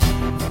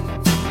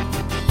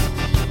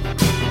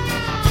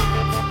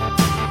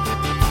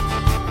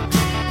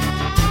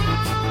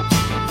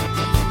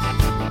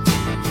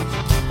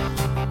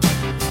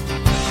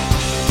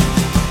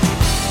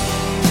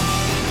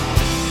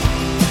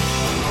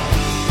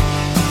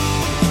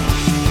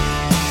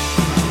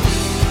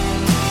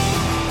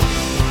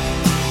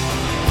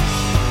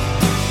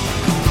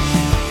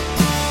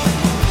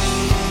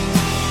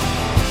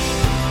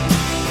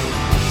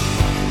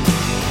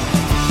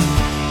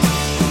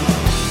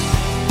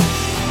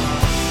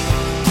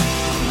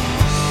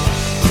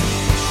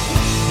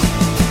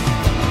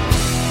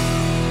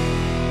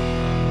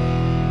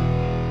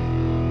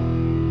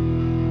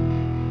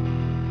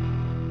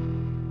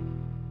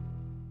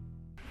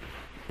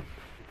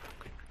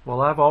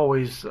I've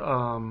always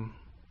I've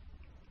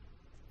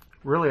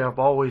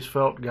always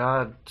felt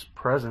God's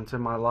presence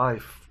in my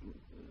life.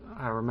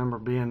 I remember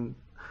being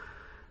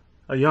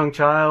a young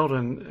child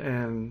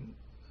and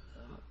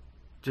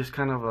just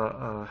kind of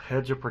a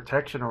hedge of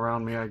protection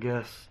around me, I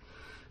guess.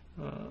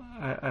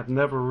 I've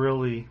never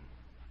really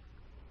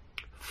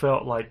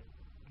felt like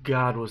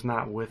God was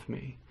not with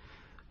me.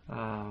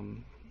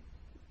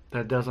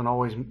 That doesn't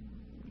always,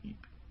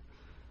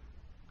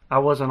 I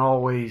wasn't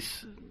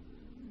always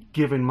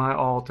giving my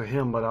all to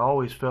Him, but I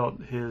always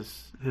felt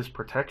His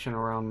protection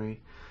around me,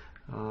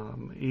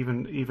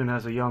 even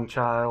as a young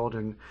child.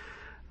 And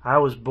I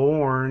was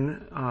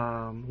born,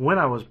 when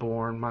I was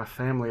born, my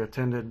family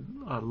attended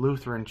a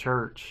Lutheran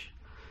church,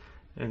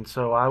 and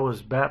so I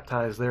was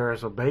baptized there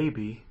as a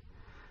baby.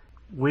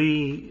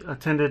 We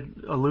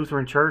attended a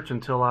Lutheran church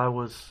until I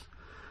was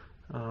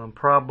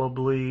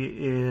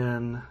probably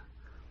in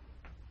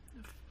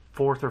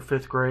 4th or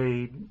 5th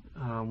grade.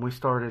 We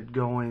started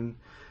going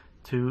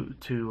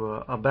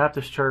to a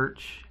Baptist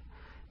church,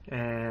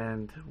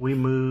 and we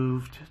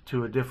moved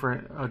to a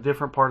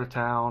different part of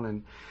town,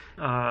 and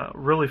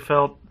really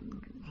felt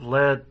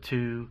led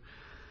to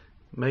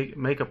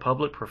make a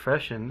public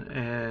profession,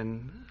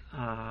 and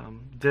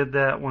did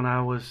that when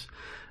I was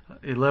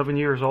 11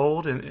 years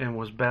old, and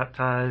was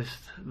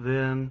baptized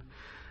then.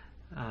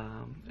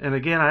 And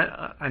again,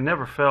 I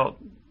never felt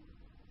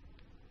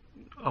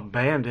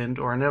abandoned,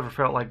 or I never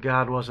felt like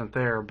God wasn't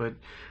there, but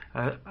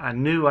I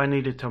knew I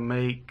needed to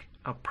make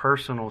a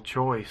personal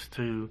choice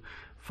to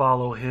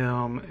follow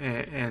Him,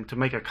 and to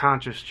make a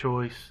conscious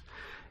choice,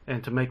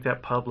 and to make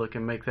that public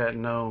and make that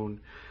known.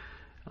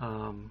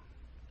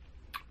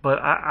 But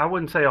I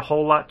wouldn't say a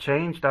whole lot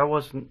changed. I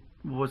was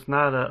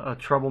not a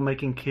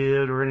troublemaking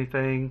kid or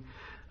anything,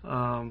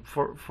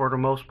 for the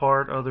most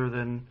part, other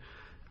than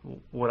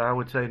what I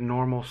would say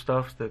normal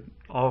stuff that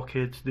all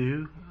kids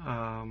do.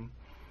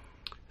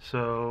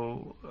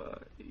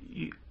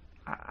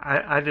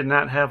 I did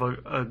not have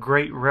a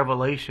great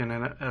revelation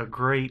and a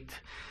great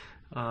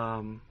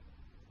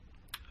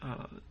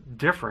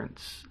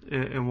difference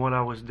in what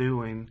I was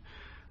doing,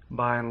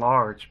 by and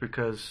large,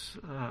 because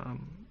I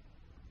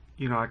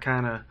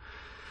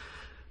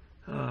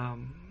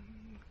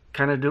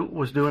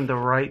was doing the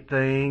right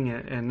thing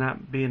and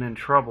not being in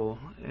trouble.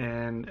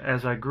 And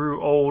as I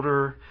grew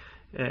older,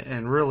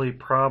 and really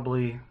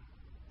probably,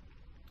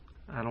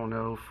 I don't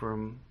know,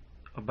 from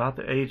about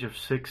the age of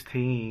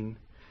 16,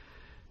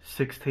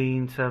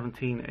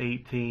 17,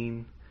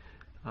 18,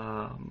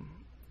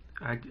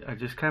 I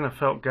just kind of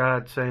felt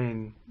God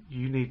saying,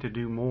 you need to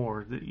do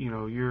more. That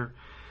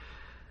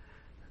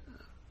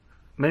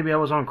maybe I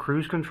was on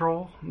cruise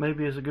control,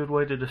 maybe is a good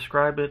way to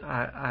describe it.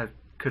 I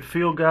could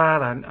feel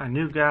God. I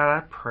knew God.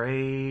 I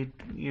prayed,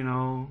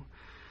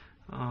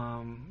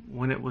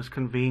 when it was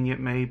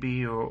convenient,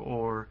 maybe,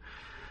 or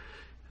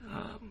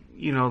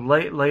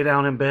lay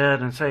down in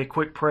bed and say a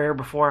quick prayer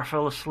before I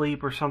fell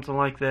asleep or something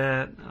like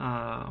that.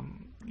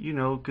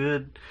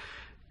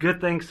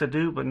 Good things to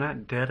do, but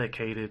not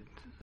dedicated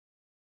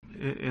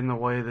in the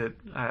way that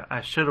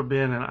I should have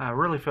been. And I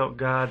really felt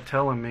God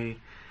telling me,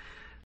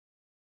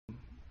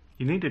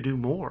 you need to do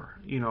more.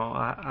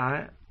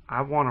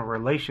 I want a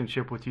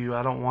relationship with you.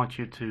 I don't want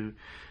you to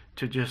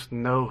just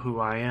know who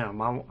I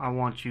am. I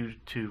want you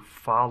to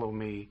follow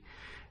me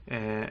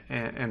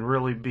and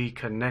really be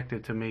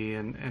connected to me,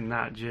 and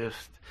not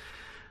just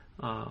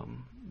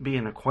be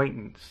an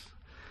acquaintance.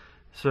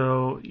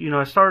 So,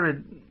 I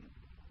started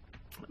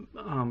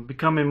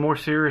becoming more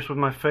serious with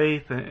my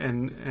faith,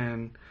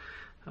 and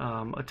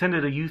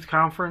attended a youth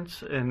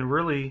conference, and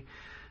really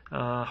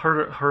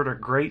heard a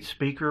great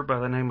speaker by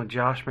the name of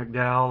Josh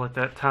McDowell at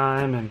that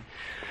time. And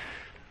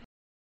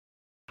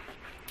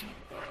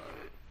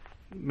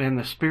man,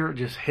 the Spirit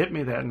just hit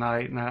me that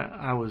night, and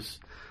I was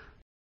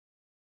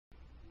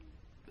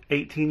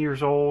 18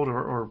 years old,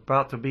 or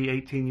about to be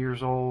 18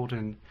 years old,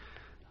 and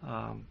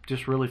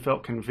just really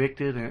felt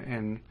convicted,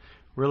 and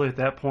really at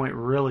that point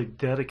really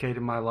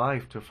dedicated my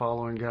life to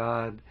following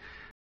God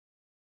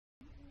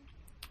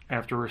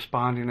after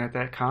responding at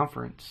that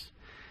conference.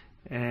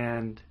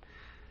 And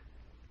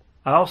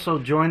I also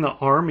joined the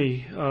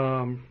Army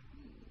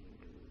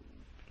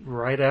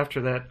right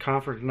after that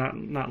conference,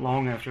 not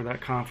long after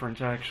that conference,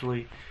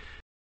 actually.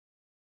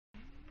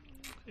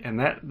 And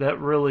that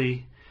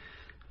really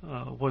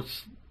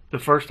was the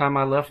first time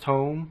I left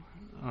home,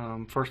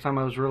 first time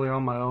I was really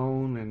on my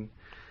own. And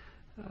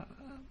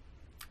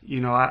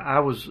I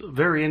was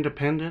very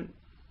independent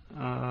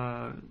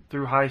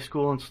through high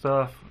school and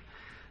stuff.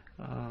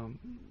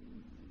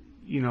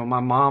 My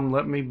mom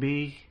let me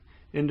be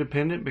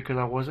independent because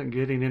I wasn't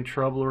getting in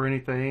trouble or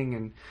anything.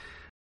 And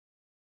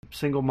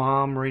single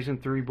mom raising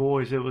 3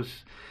 boys, it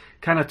was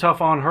kind of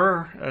tough on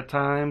her at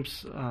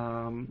times,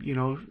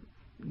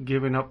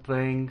 giving up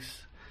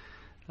things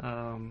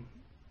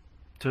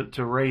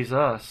to raise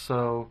us.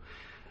 So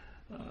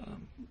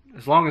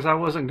as long as I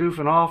wasn't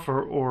goofing off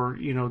or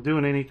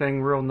doing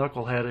anything real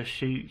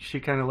knuckleheadish, she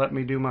kind of let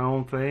me do my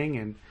own thing.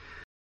 And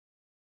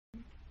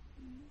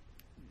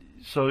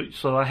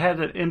So I had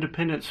that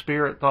independent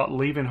spirit, thought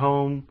leaving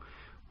home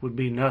would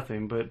be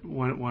nothing. But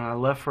when I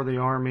left for the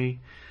Army,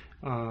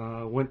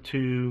 went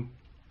to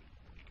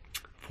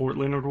Fort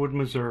Leonard Wood,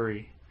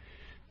 Missouri,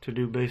 to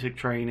do basic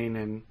training,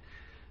 and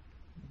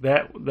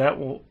that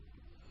will.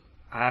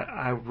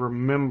 I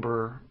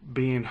remember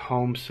being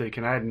homesick,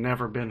 and I had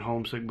never been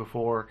homesick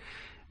before,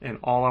 and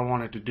all I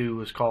wanted to do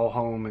was call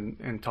home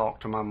and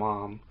talk to my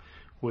mom,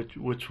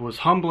 which was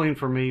humbling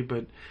for me,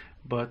 but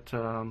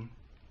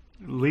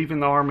leaving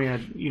the Army, I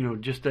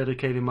just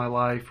dedicated my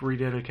life,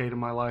 rededicated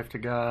my life to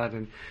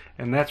God,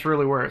 and that's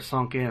really where it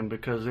sunk in,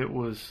 because it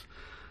was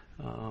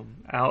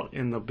out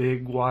in the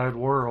big wide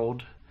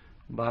world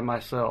by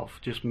myself,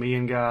 just me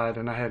and God,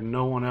 and I had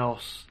no one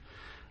else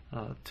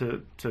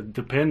to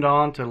depend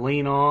on, to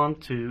lean on,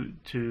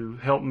 to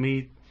help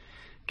me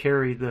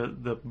carry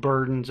the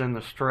burdens and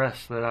the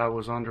stress that I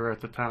was under at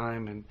the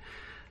time.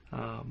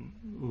 And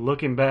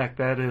looking back,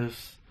 that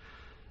is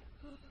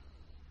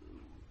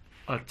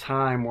a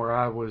time where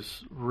I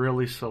was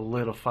really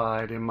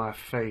solidified in my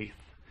faith.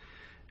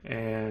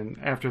 And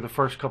after the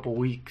first couple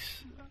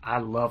weeks, I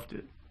loved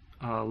it.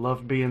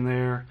 Loved being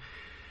there.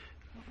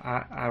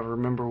 I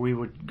remember we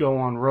would go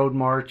on road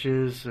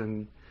marches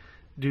and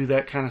do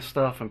that kind of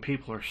stuff, and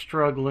people are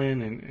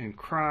struggling and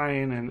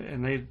crying,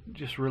 and they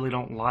just really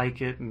don't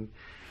like it. And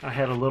I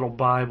had a little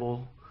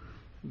Bible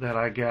that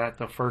I got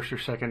the first or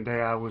second day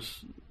I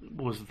was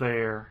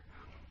there,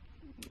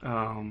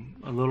 a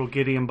little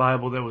Gideon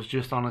Bible that was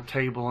just on a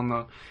table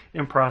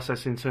in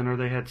processing center.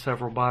 They had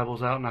several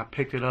Bibles out, and I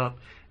picked it up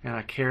and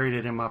I carried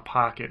it in my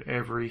pocket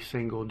every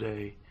single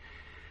day.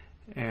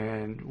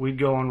 And we'd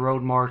go on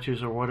road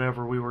marches or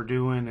whatever we were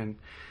doing, and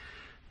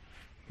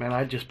man,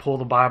 I'd just pull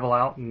the Bible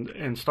out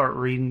and start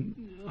reading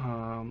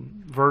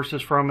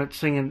verses from it,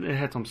 singing. It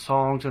had some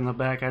songs in the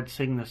back. I'd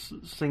sing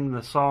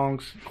the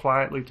songs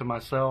quietly to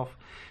myself,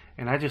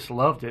 and I just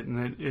loved it.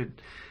 And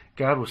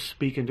God was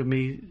speaking to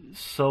me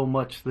so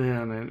much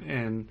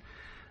then,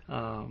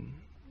 and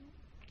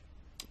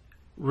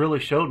really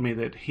showed me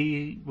that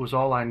He was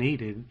all I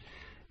needed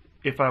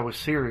if I was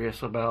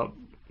serious about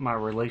my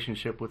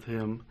relationship with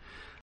Him.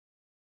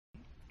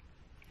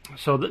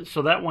 So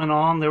that went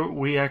on. There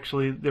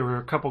were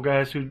a couple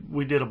guys who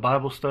we did a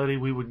Bible study.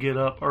 We would get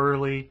up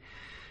early,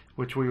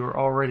 which we were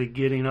already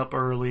getting up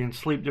early and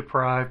sleep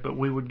deprived, but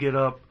we would get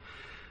up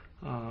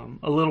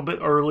a little bit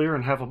earlier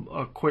and have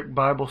a quick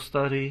Bible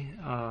study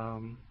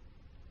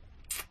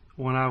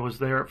when I was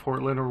there at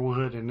Fort Leonard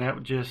Wood, and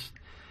that just,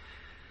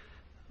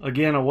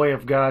 again, a way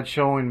of God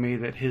showing me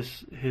that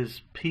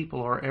His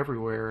people are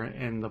everywhere,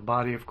 and the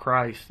body of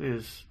Christ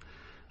is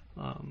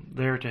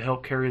there to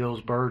help carry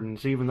those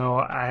burdens, even though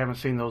I haven't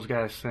seen those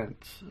guys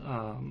since.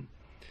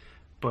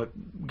 But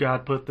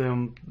God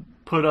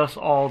put us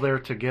all there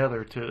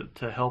together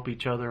to help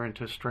each other and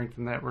to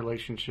strengthen that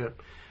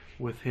relationship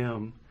with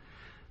Him.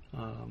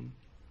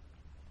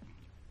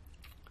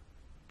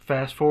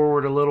 Fast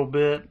forward a little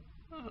bit,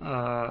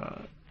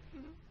 got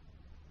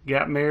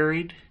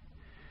married,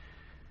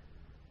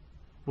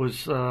 was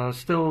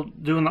still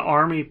doing the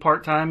Army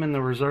part-time in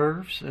the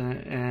reserves,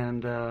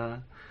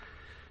 and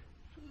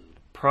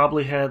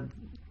probably had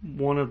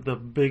one of the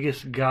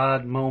biggest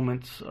God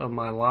moments of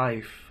my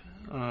life.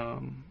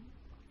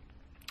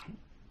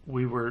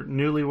 We were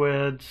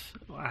newlyweds.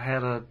 I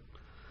had a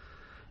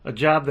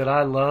job that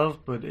I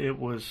loved, but it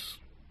was,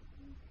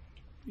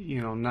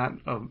 not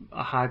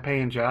a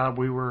high-paying job.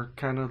 We were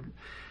kind of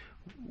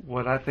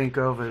what I think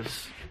of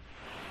as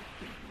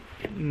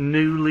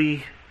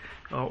newly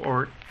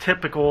or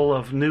typical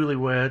of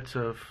newlyweds.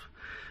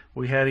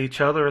 We had each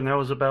other, and that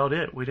was about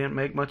it. We didn't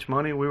make much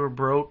money. We were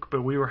broke,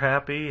 but we were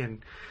happy,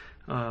 and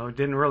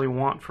didn't really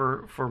want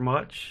for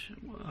much.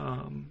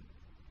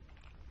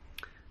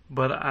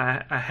 But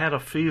I had a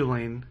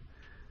feeling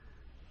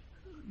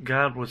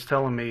God was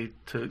telling me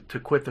to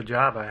quit the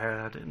job I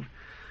had. And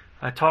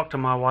I talked to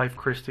my wife,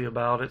 Christy,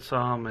 about it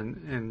some,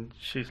 and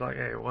she's like,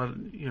 "Hey, well,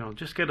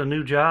 just get a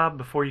new job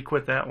before you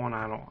quit that one.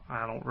 I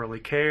don't really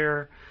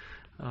care."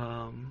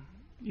 A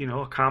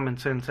common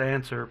sense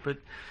answer, but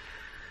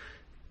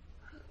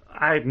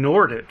I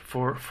ignored it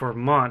for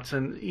months,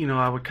 and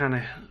I would kind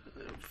of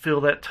feel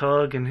that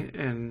tug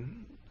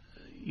and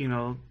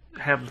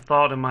have the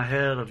thought in my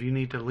head of, you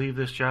need to leave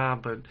this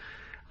job. But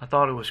I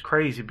thought it was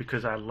crazy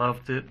because I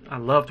loved it. I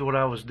loved what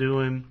I was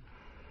doing.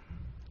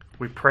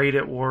 We prayed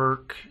at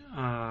work.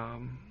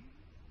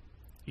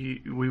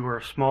 We were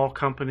a small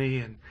company,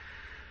 and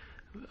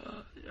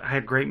I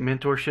had great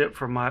mentorship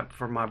from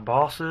my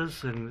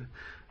bosses, and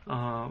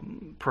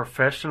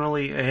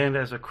professionally and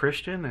as a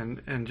Christian,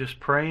 and just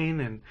praying,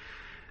 and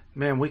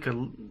man, we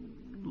could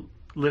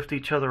lift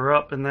each other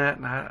up in that.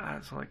 And I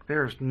was like,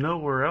 there's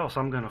nowhere else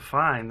I'm going to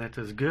find that's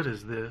as good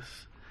as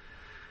this.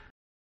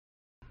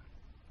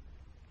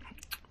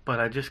 But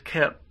I just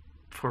kept,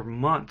 for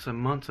months and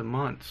months and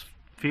months,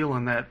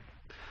 feeling that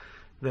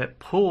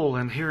pull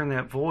and hearing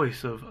that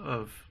voice of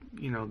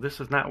this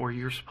is not where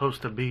you're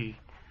supposed to be.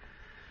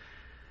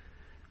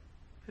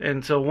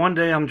 And so one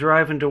day I'm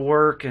driving to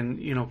work,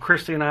 and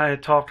Christy and I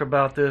had talked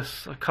about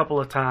this a couple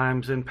of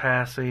times in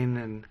passing,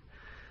 and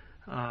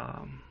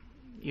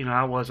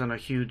I wasn't a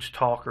huge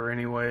talker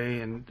anyway,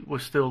 and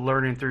was still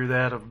learning through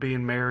that of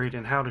being married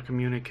and how to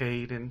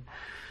communicate, and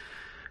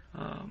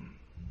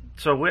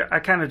so I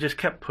kind of just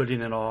kept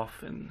putting it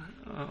off. And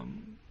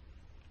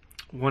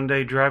one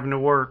day driving to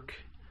work,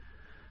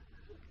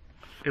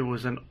 it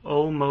was an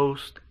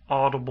almost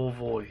audible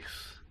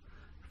voice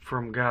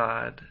from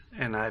God,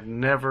 and I'd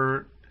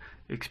never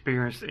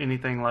experienced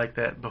anything like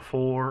that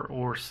before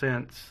or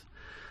since,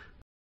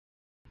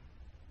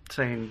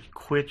 saying,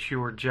 "Quit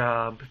your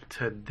job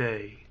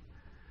today."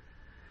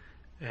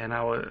 And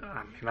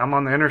I'm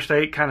on the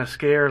interstate, kind of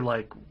scared,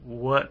 like,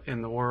 what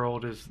in the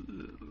world is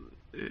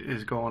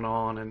going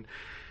on? And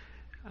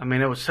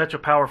it was such a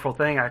powerful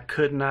thing, I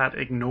could not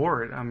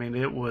ignore it.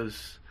 It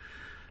was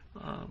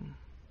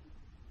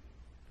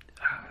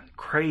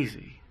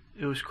crazy.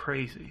 It was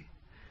crazy.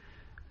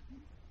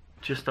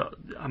 Just,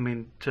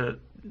 it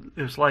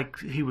was like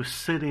he was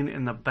sitting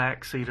in the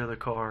back seat of the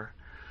car.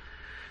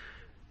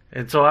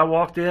 And so I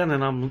walked in,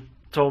 and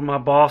told my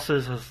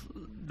bosses,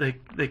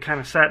 they kind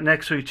of sat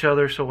next to each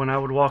other, so when I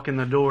would walk in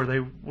the door, they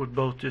would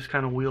both just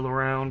kind of wheel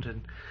around.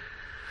 And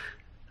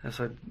I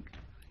said,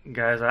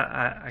 "Guys,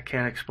 I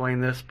can't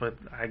explain this, but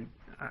I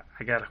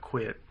gotta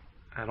quit.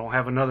 I don't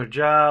have another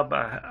job.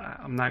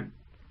 I'm not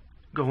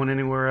going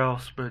anywhere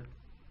else, but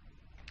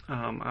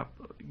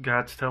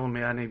God's telling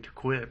me I need to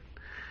quit."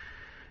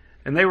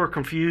 And they were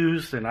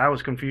confused, and I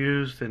was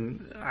confused,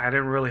 and I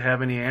didn't really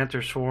have any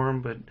answers for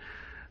them. But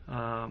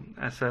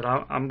I said,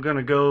 I'm going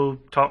to go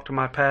talk to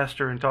my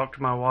pastor and talk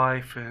to my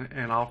wife,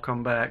 and I'll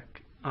come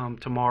back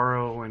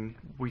tomorrow, and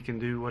we can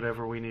do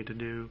whatever we need to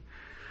do.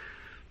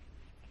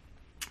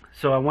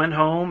 So I went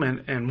home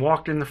and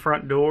walked in the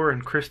front door,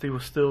 and Christy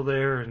was still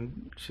there,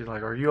 and she's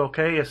like, "Are you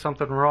okay? Is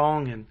something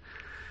wrong?" And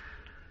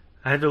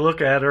I had to look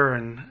at her,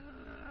 and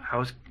I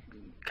was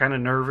kind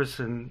of nervous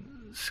and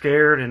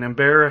scared and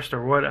embarrassed,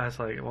 or what. I was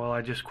like, "Well,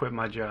 I just quit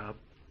my job."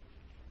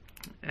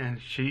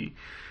 And she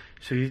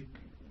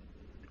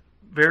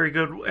very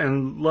good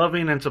and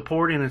loving and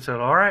supporting, and said,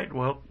 "All right,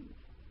 well,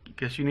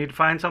 guess you need to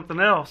find something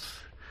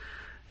else."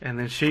 And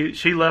then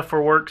she left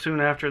for work soon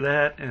after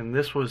that, and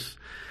this was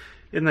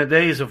in the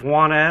days of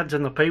want ads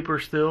in the paper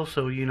still.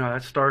 So I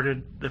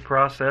started the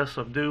process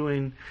of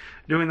doing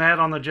that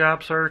on the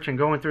job search, and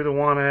going through the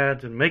want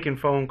ads and making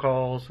phone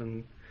calls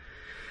and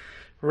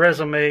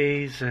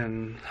resumes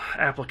and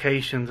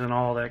applications and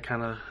all that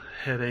kind of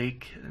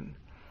headache. And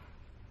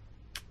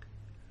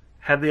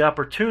had the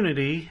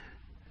opportunity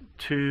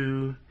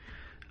to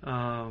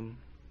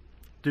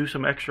do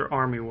some extra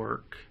Army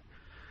work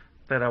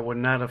that I would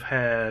not have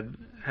had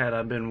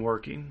I been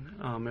working.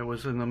 It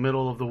was in the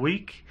middle of the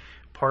week.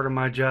 Part of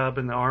my job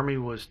in the Army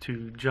was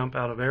to jump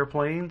out of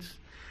airplanes,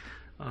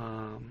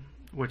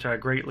 which I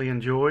greatly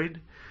enjoyed.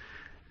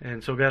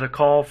 And so got a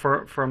call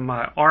from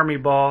my Army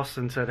boss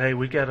and said, "Hey,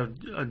 we got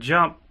a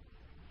jump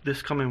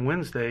this coming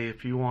Wednesday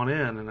if you want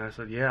in." And I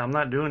said, "Yeah, I'm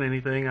not doing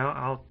anything.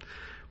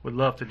 Would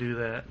love to do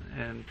that."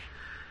 And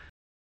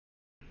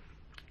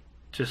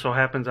just so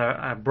happens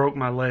I broke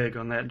my leg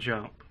on that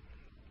jump.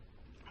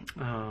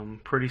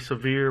 Pretty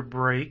severe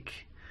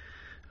break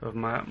of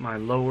my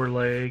lower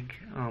leg,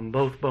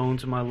 both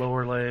bones in my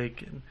lower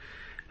leg, and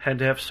had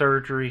to have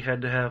surgery,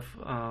 had to have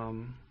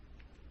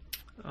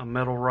a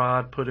metal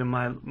rod put in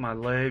my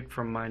leg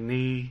from my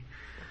knee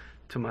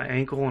to my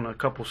ankle, and a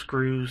couple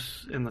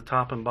screws in the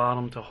top and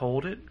bottom to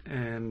hold it,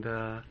 and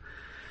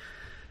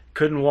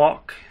couldn't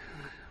walk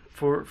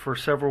for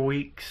several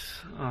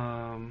weeks,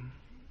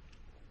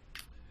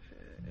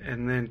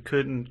 and then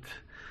couldn't,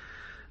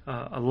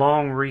 a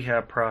long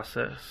rehab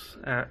process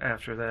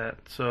after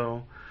that.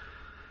 So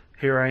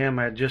here I am.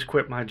 I had just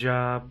quit my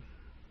job.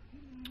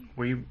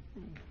 We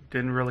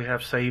didn't really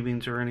have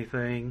savings or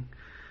anything,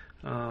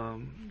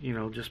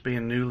 just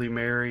being newly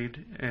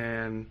married,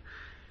 and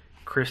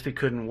Christy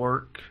couldn't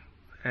work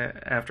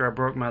after I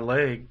broke my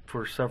leg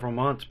for several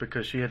months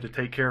because she had to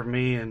take care of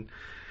me and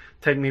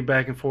take me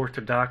back and forth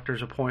to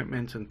doctor's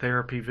appointments and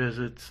therapy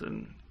visits,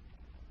 and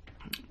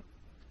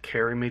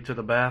carry me to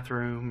the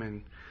bathroom,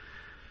 and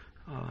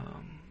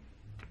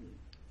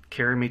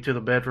carry me to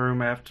the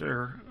bedroom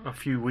after a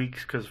few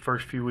weeks, because the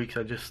first few weeks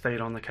I just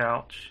stayed on the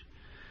couch.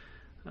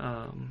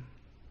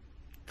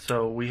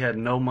 So we had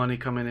no money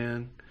coming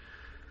in,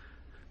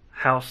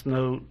 house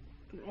note,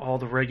 all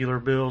the regular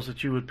bills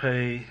that you would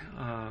pay,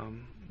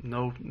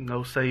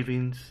 no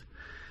savings,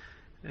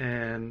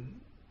 and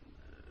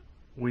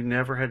we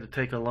never had to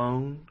take a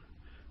loan.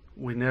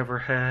 We never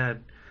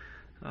had,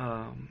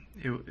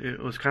 it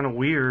was kind of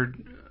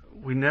weird.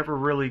 We never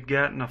really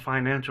got in a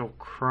financial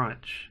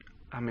crunch.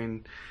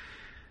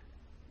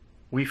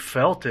 We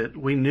felt it.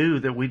 We knew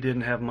that we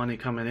didn't have money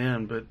coming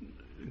in, but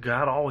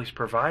God always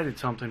provided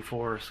something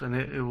for us. And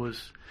it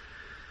was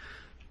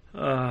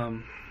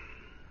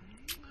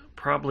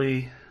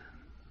probably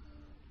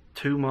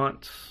 2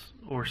 months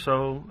or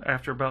so.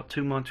 After about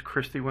 2 months,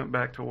 Christy went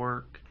back to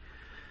work.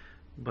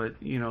 But,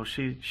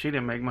 she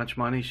didn't make much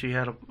money. She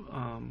had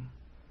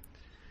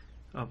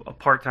a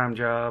part-time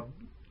job,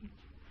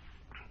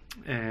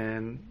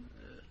 and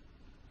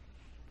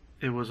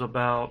it was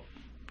about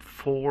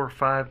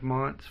 5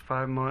 months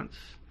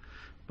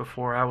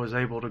before I was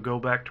able to go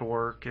back to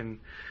work and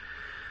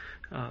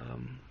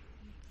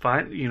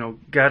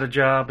got a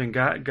job, and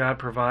God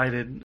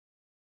provided.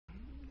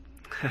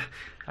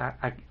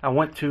 I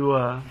went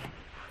to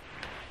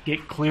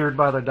get cleared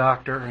by the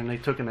doctor, and they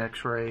took an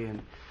X-ray,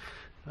 and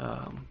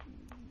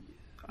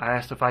I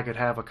asked if I could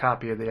have a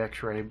copy of the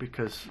X-ray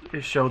because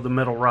it showed the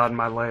metal rod in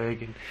my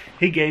leg, and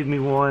he gave me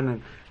one,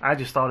 and I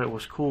just thought it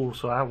was cool,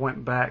 so I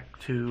went back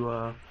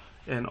to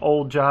an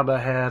old job I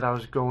had. I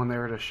was going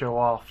there to show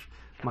off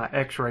my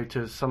X-ray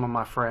to some of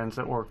my friends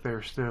that work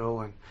there still,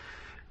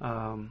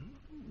 and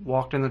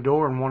walked in the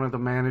door, and one of the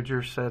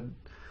managers said,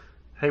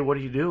 "Hey, what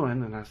are you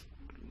doing?" And I said,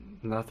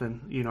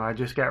 "Nothing. I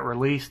just got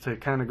released to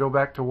kind of go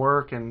back to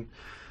work and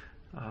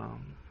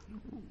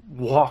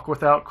walk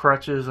without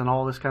crutches and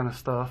all this kind of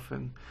stuff."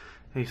 And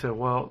he said,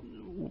 "Well,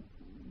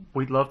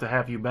 we'd love to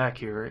have you back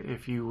here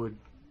if you would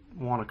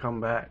want to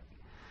come back."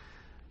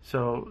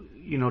 So,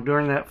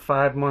 during that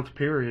 5-month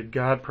period,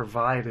 God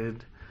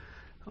provided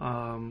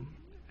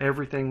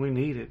everything we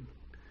needed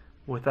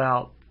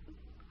without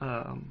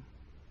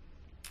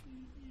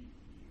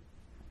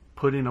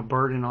putting a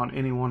burden on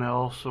anyone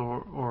else,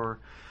 or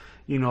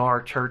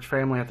our church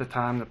family at the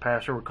time. The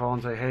pastor would call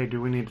and say, "Hey,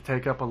 do we need to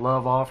take up a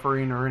love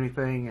offering or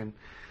anything?" And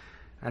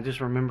I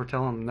just remember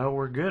telling him, "No,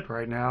 we're good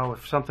right now.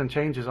 If something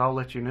changes, I'll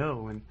let you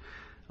know." And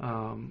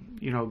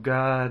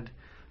God,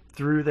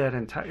 through that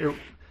entire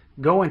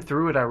going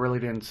through it, I really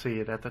didn't see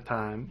it at the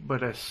time,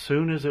 but as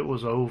soon as it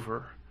was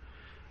over,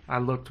 I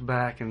looked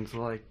back and it's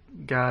like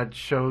God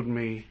showed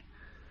me,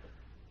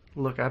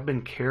 "Look, I've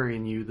been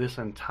carrying you this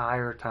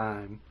entire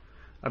time.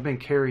 I've been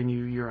carrying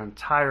you your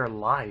entire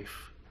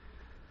life.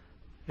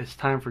 It's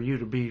time for you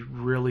to be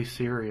really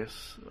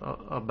serious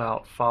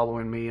about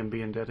following me and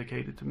being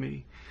dedicated to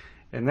me."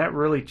 And that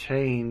really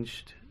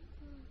changed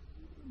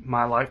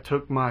my life,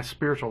 took my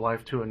spiritual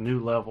life to a new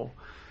level.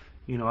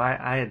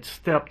 I had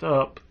stepped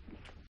up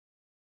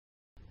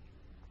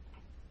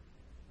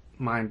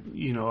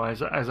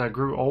as I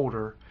grew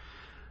older,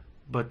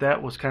 but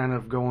that was kind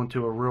of going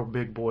to a real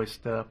big boy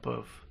step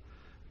of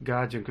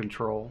God's in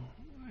control,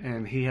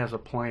 and He has a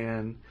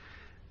plan,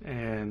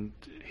 and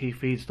He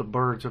feeds the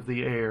birds of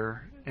the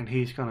air, and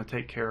He's going to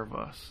take care of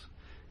us.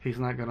 He's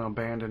not going to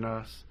abandon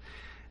us.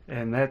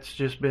 And that's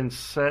just been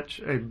such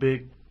a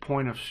big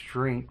point of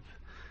strength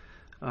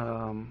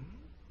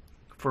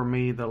for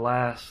me the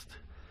last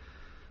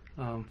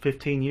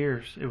 15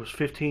 years. It was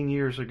 15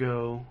 years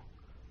ago,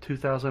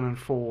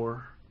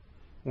 2004,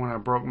 when I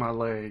broke my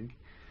leg.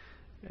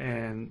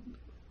 And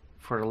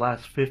for the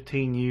last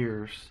 15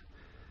 years,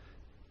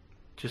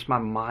 just my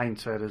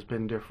mindset has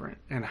been different,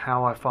 and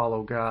how I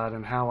follow God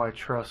and how I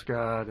trust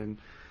God. And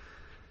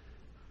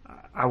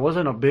I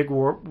wasn't a big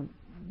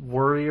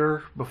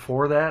worrier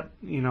before that.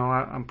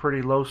 I'm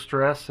pretty low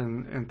stress,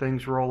 and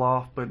things roll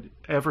off. But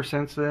ever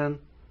since then,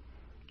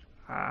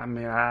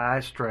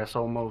 I stress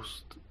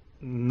almost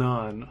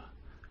none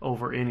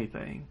over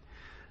anything.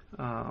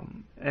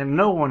 And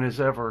no one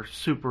is ever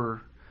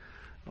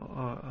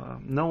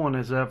no one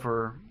is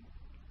ever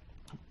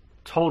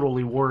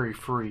totally worry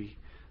free.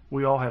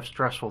 We all have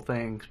stressful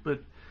things,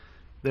 but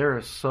there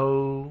is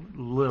so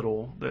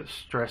little that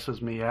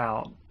stresses me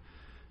out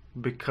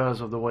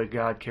because of the way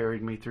God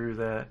carried me through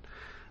that.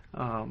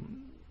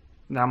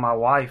 Now my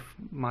wife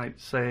might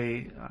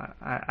say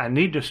I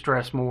need to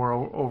stress more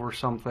over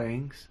some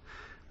things,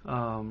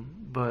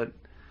 but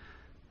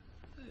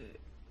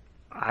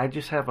I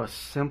just have a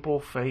simple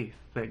faith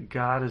that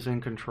God is in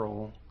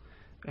control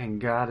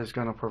and God is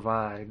going to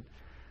provide.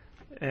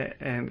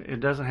 And it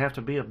doesn't have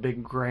to be a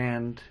big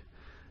grand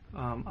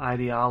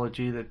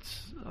ideology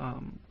that's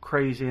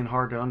crazy and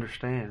hard to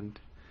understand.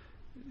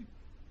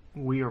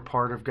 We are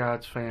part of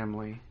God's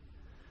family,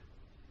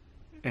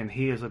 and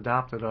He has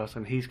adopted us,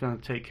 and He's going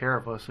to take care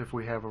of us if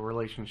we have a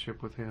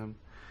relationship with Him.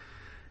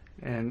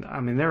 And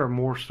there are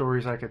more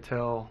stories I could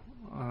tell,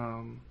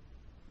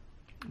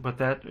 but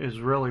that is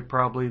really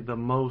probably the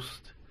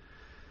most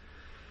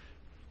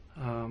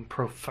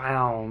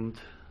profound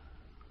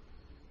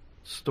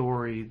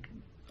story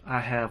I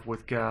have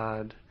with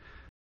God.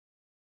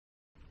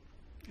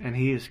 And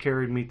He has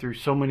carried me through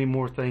so many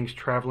more things,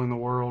 traveling the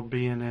world,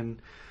 being in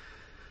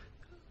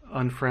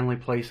unfriendly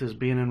places,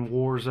 being in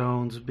war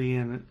zones,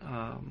 being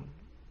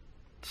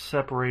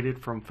separated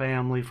from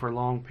family for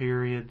long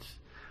periods,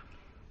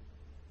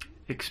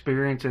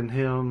 experiencing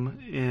Him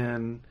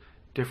in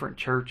different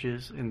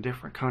churches, in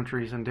different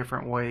countries, in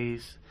different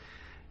ways.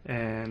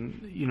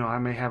 And, I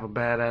may have a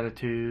bad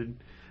attitude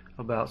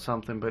about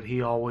something, but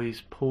He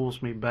always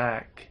pulls me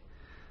back,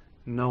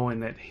 knowing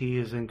that He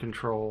is in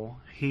control.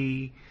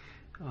 He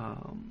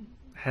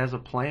has a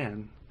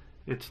plan.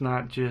 It's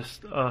not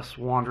just us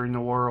wandering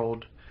the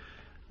world,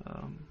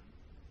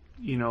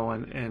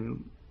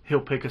 and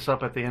He'll pick us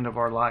up at the end of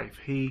our life.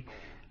 He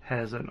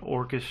has an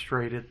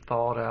orchestrated,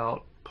 thought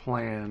out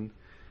plan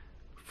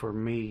for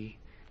me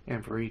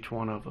and for each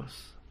one of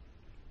us.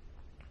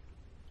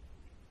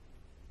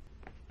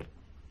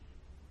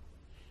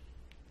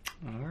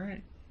 All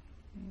right.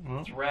 Well,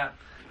 It's a wrap.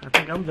 I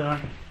think I'm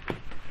done.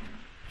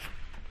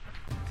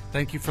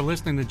 Thank you for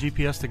listening to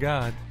GPS to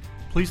God.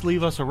 Please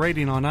leave us a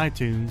rating on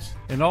iTunes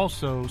and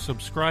also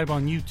subscribe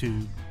on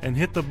YouTube and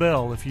hit the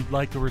bell if you'd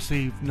like to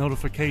receive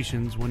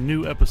notifications when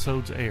new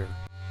episodes air.